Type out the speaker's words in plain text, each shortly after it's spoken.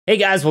Hey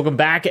guys, welcome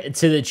back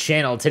to the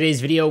channel.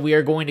 Today's video, we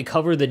are going to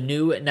cover the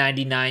new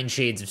 99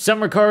 Shades of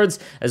Summer cards,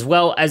 as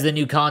well as the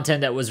new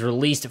content that was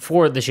released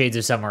for the Shades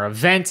of Summer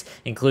event,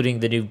 including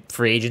the new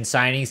free agent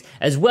signings,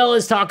 as well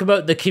as talk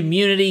about the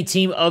community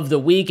team of the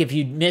week. If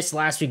you missed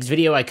last week's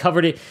video, I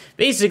covered it.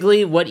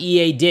 Basically, what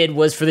EA did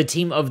was for the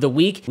team of the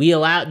week, they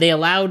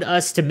allowed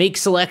us to make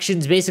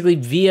selections basically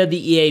via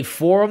the EA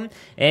forum,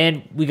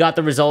 and we got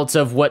the results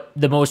of what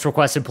the most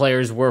requested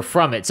players were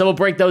from it. So we'll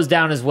break those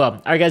down as well.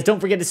 All right, guys, don't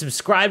forget to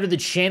subscribe to the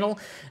channel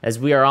as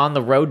we are on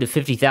the road to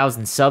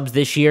 50,000 subs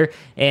this year.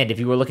 And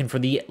if you were looking for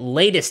the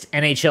latest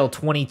NHL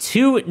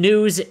 22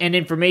 news and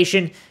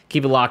information,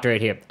 keep it locked right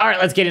here. All right,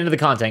 let's get into the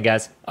content,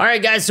 guys. All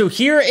right, guys, so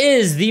here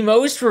is the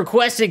most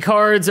requested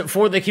cards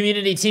for the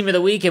community team of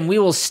the week, and we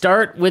will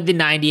start with the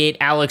 98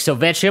 Alex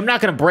Ovechkin. I'm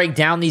not going to break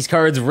down these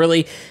cards,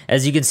 really.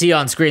 As you can see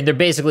on screen, they're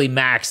basically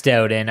maxed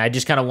out, and I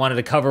just kind of wanted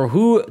to cover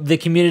who the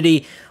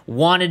community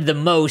wanted the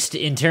most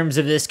in terms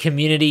of this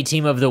community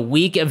team of the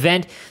week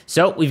event.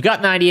 So we've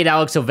got 98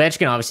 Alex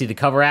Ovechkin, obviously the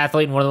cover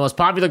athlete and one of the most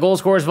popular goal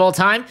scorers of all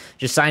time.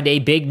 Just signed a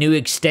big new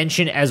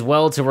extension as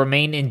well to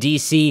remain in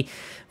DC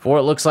for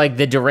it looks like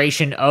the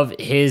duration of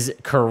his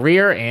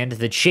career, and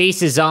the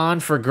chase is on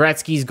for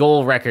Gretzky's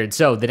goal record.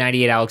 So the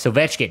 98 Alex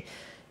Ovechkin.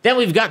 Then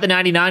we've got the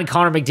 99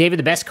 Connor McDavid,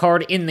 the best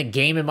card in the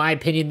game, in my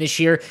opinion, this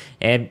year.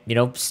 And, you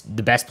know,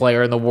 the best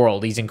player in the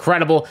world. He's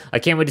incredible. I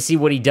can't wait to see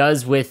what he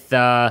does with,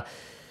 I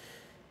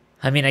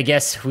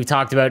guess we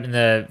talked about in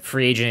the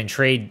free agent and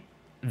trade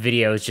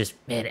videos, just,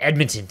 man,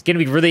 Edmonton. It's going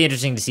to be really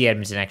interesting to see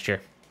Edmonton next year.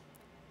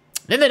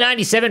 Then the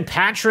 97,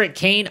 Patrick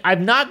Kane.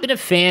 I've not been a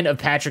fan of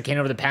Patrick Kane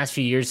over the past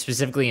few years,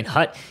 specifically in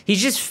HUT.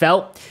 He's just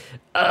felt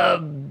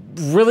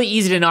really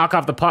easy to knock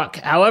off the puck.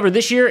 However,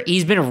 this year,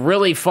 he's been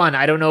really fun.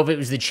 I don't know if it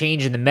was the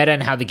change in the meta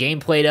and how the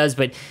gameplay does,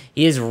 but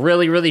he is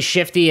really, really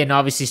shifty and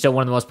obviously still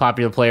one of the most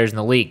popular players in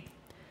the league.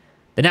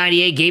 The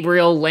 98,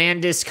 Gabriel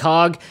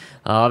Landeskog.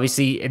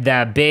 Obviously,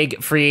 the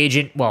big free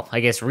agent, well, I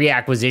guess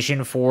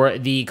reacquisition for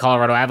the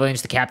Colorado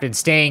Avalanche. The captain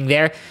staying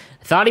there.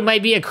 Thought he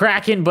might be a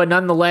Kraken, but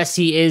nonetheless,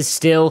 he is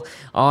still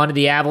on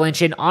the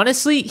Avalanche. And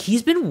honestly,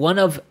 he's been one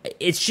of,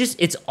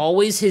 it's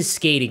always his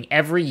skating.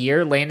 Every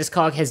year,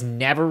 Landeskog has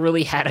never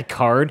really had a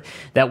card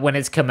that when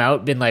it's come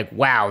out, been like,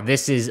 wow,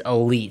 this is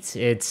elite.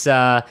 It's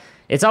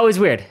always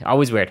weird,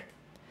 always weird.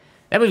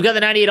 Then we've got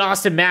the 98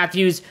 Austin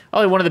Matthews,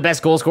 probably one of the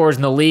best goal scorers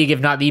in the league, if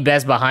not the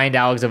best behind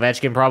Alex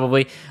Ovechkin,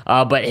 probably.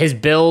 But his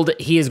build,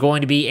 he is going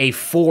to be a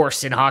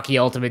force in Hockey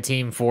Ultimate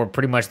Team for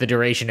pretty much the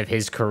duration of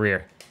his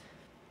career.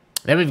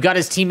 Then we've got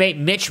his teammate,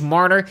 Mitch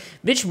Marner.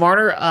 Mitch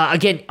Marner,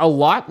 again, a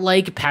lot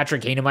like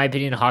Patrick Kane, in my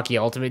opinion, Hockey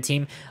Ultimate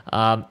Team.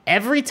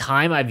 Every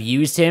time I've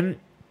used him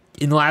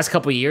in the last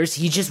couple of years,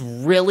 he's just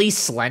really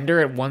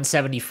slender at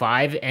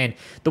 175, and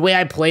the way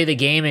I play the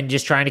game and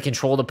just trying to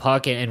control the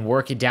puck and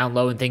work it down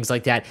low and things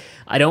like that,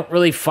 I don't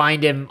really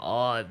find him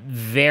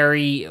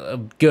very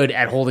good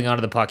at holding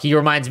onto the puck. He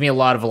reminds me a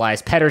lot of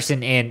Elias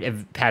Pettersson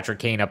and Patrick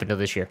Kane up until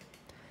this year.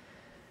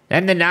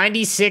 Then the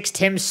 96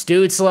 Tim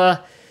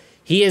Stützle.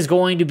 He is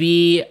going to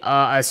be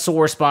a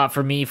sore spot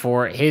for me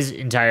for his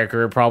entire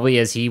career, probably,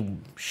 as he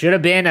should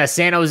have been a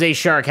San Jose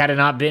Shark had it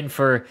not been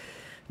for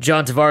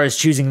John Tavares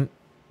choosing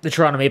the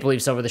Toronto Maple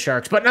Leafs over the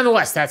Sharks. But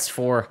nonetheless, that's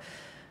for,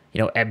 you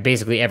know,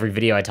 basically every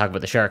video I talk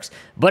about the Sharks.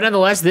 But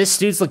nonetheless, this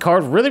Stützle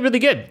card, really, really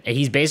good.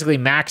 He's basically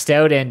maxed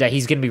out, and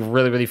he's going to be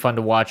really, really fun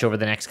to watch over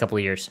the next couple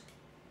of years.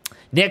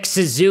 Nick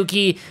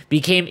Suzuki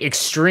became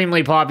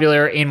extremely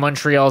popular in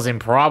Montreal's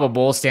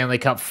improbable Stanley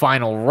Cup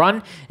final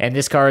run, and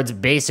this card's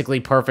basically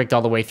perfect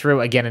all the way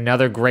through. Again,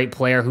 another great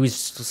player who's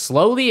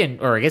slowly,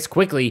 or I guess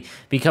quickly,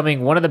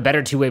 becoming one of the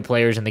better two-way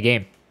players in the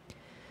game.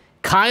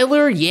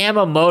 Kyler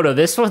Yamamoto.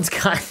 This one's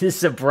kind of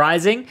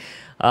surprising,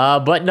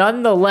 but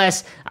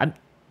nonetheless,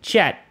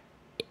 chat,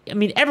 I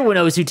mean, everyone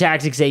knows who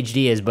Tactics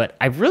HD is, but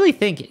I really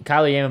think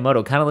Kyler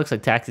Yamamoto kind of looks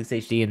like Tactics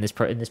HD in this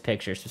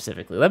picture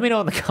specifically. Let me know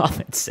in the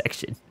comments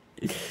section.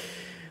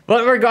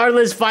 But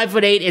regardless,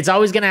 5'8", it's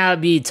always going to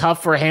be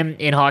tough for him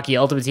in Hockey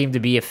Ultimate Team to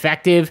be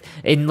effective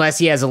unless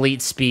he has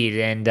elite speed,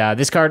 and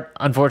this card,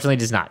 unfortunately,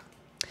 does not.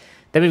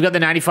 Then we've got the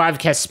 95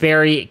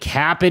 Kasperi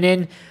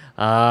Kapanen.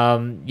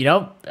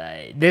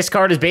 This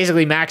card is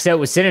basically maxed out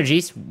with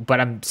synergies, but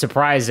I'm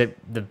surprised at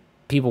the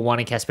people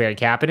wanting Kasperi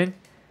Kapanen.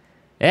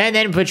 And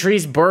then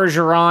Patrice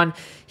Bergeron.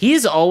 He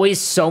is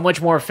always so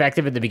much more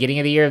effective at the beginning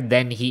of the year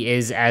than he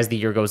is as the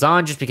year goes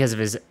on, just because of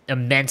his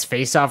immense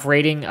face-off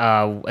rating,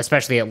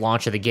 especially at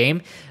launch of the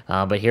game.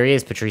 But here he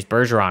is, Patrice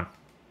Bergeron.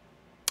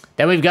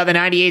 Then we've got the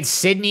 98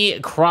 Sidney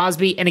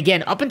Crosby. And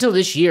again, up until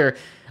this year,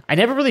 I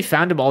never really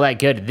found him all that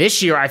good.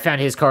 This year, I found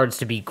his cards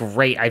to be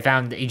great. I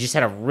found he just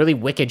had a really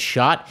wicked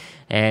shot.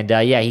 And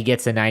yeah, he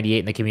gets the 98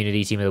 in the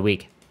community team of the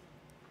week.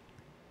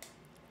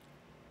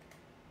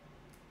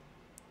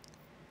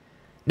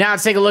 Now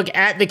let's take a look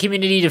at the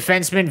community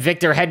defenseman,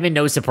 Victor Hedman.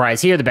 No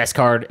surprise here. The best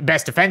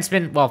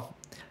defenseman. Well,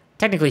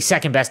 technically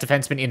second best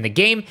defenseman in the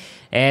game.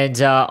 And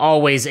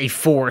always a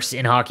force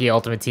in Hockey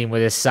Ultimate Team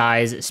with his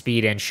size,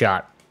 speed, and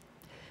shot.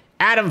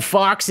 Adam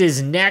Fox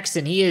is next,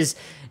 and he is,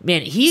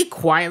 man, he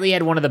quietly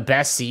had one of the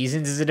best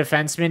seasons as a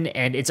defenseman,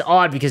 and it's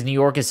odd because New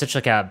York is such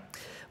like a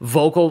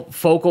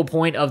focal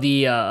point of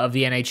the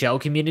NHL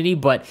community,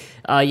 but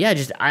yeah,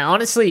 just I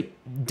honestly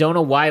don't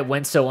know why it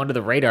went so under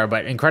the radar,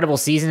 but incredible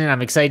season, and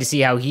I'm excited to see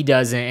how he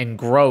does and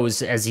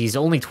grows as he's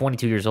only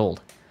 22 years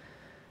old.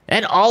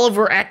 And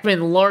Oliver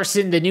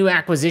Ekman-Larsson, the new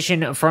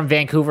acquisition from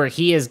Vancouver,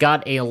 he has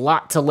got a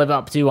lot to live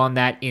up to on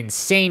that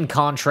insane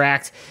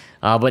contract.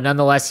 But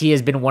nonetheless, he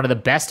has been one of the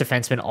best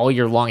defensemen all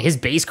year long. His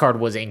base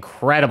card was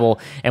incredible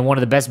and one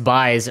of the best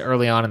buys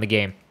early on in the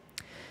game.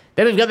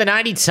 Then we've got the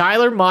 90,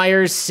 Tyler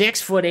Myers,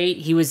 6'8".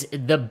 He was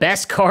the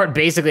best card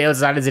basically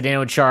outside of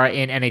Zdeno Chara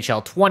in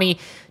NHL 20.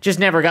 Just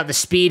never got the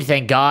speed,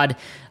 thank God,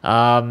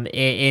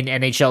 in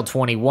NHL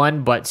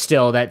 21. But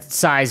still, that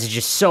size is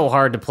just so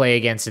hard to play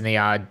against in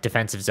the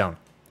defensive zone.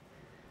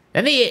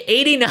 Then the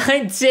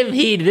 89 Tim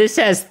Heed. This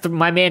has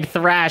my man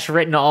Thrash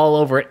written all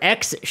over it.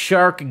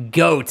 Ex-Shark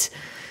GOAT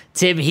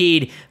Tim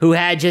Heed, who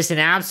had just an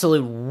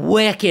absolute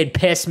wicked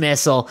piss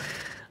missile.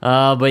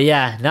 But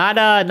yeah, not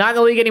in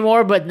the league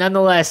anymore, but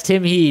nonetheless,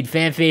 Tim Heed,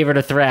 fan favorite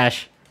of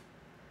Thrash.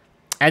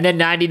 And then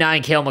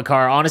 99, Cale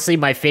Makar. Honestly,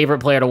 my favorite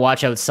player to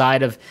watch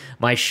outside of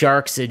my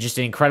Sharks. Just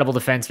an incredible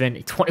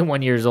defenseman,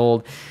 21 years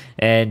old,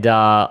 and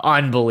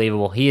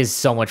unbelievable. He is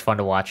so much fun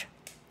to watch.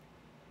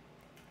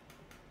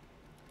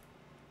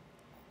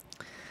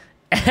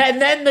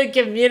 And then the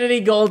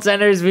community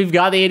goaltenders, we've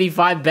got the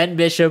 85, Ben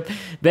Bishop.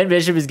 Ben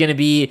Bishop is going to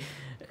be,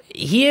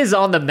 he is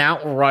on the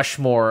Mount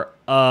Rushmore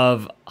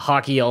of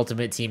Hockey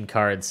Ultimate Team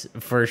cards,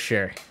 for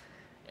sure.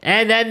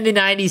 And then the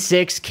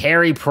 96,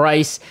 Carey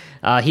Price.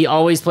 He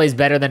always plays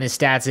better than his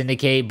stats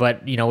indicate,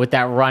 but, you know, with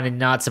that run, and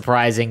not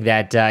surprising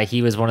that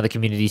he was one of the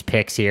community's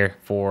picks here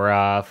for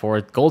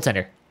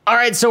goaltender. All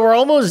right, so we're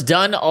almost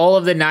done. All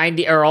of the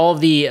 90, or all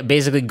of the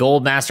basically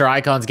Gold Master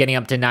icons getting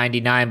up to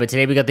 99, but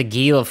today we got the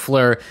Guy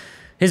Lafleur.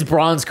 His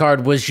bronze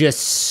card was just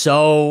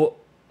so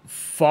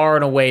far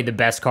and away the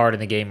best card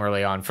in the game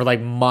early on. For like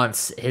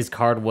months, his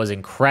card was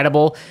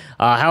incredible.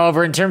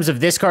 However, in terms of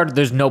this card,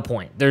 there's no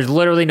point. There's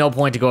literally no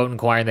point to go out and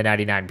acquiring the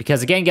 99.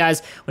 Because again,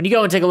 guys, when you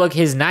go and take a look,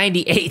 his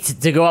 98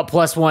 to go up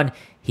 +1,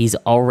 he's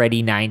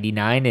already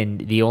 99.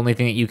 And the only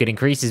thing that you can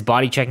increase is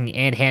body checking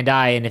and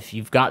hand-eye. And if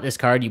you've got this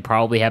card, you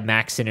probably have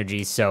max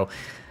synergies. So,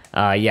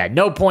 yeah,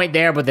 no point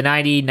there, but the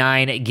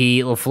 99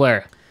 Guy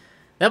Lafleur.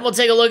 Then we'll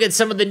take a look at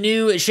some of the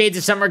new Shades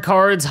of Summer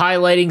cards,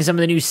 highlighting some of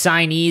the new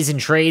signees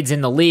and trades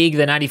in the league.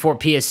 The 94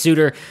 Pius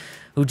Suter,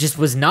 who just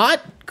was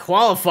not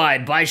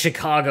qualified by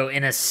Chicago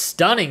in a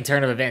stunning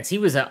turn of events. He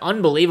was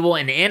unbelievable,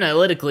 and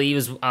analytically, he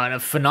was a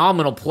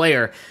phenomenal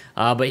player.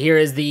 But here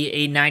is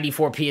the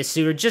 94 Pius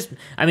Suter. Just,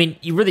 I mean,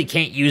 you really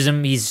can't use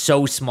him. He's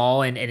so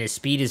small, and his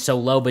speed is so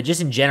low. But just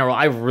in general,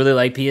 I really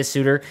like Pius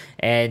Suter,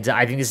 and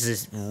I think this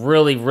is a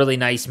really, really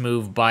nice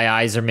move by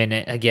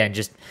Yzerman. Again,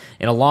 just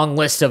in a long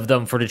list of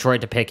them for Detroit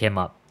to pick him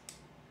up.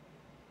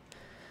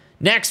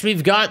 Next,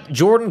 we've got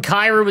Jordan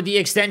Kyrou with the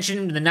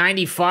extension to the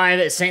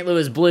 95 at St.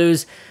 Louis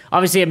Blues.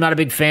 Obviously, I'm not a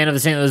big fan of the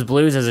St. Louis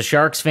Blues as a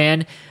Sharks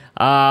fan,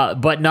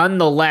 but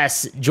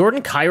nonetheless,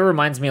 Jordan Kyrou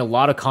reminds me a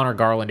lot of Connor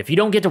Garland. If you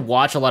don't get to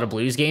watch a lot of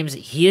Blues games,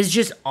 he is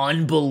just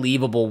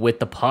unbelievable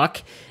with the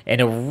puck and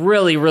a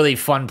really, really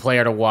fun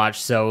player to watch.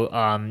 So,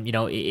 you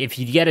know, if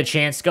you get a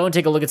chance, go and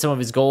take a look at some of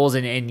his goals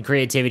and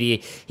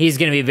creativity. He's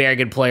going to be a very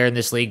good player in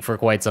this league for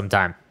quite some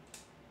time.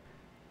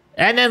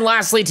 And then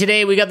lastly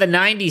today, we got the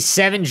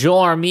 97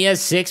 Joel Armia,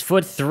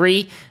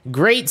 6'3".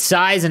 Great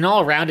size and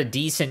all around a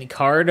decent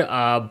card,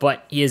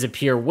 but he is a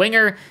pure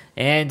winger.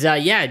 And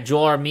yeah,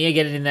 Joel Armia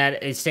getting in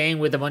that, staying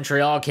with the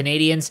Montreal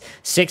Canadiens,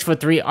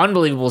 6'3",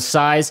 unbelievable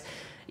size.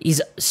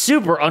 He's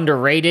super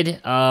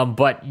underrated,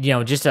 but, you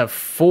know, just a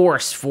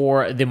force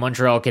for the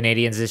Montreal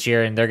Canadiens this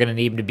year, and they're going to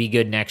need him to be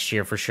good next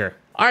year for sure.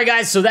 All right,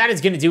 guys, so that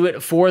is going to do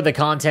it for the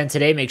content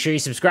today. Make sure you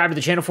subscribe to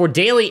the channel for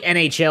daily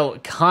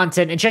NHL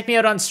content, and check me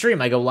out on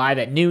stream. I go live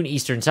at noon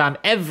Eastern Time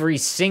every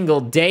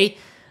single day.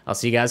 I'll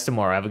see you guys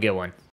tomorrow. Have a good one.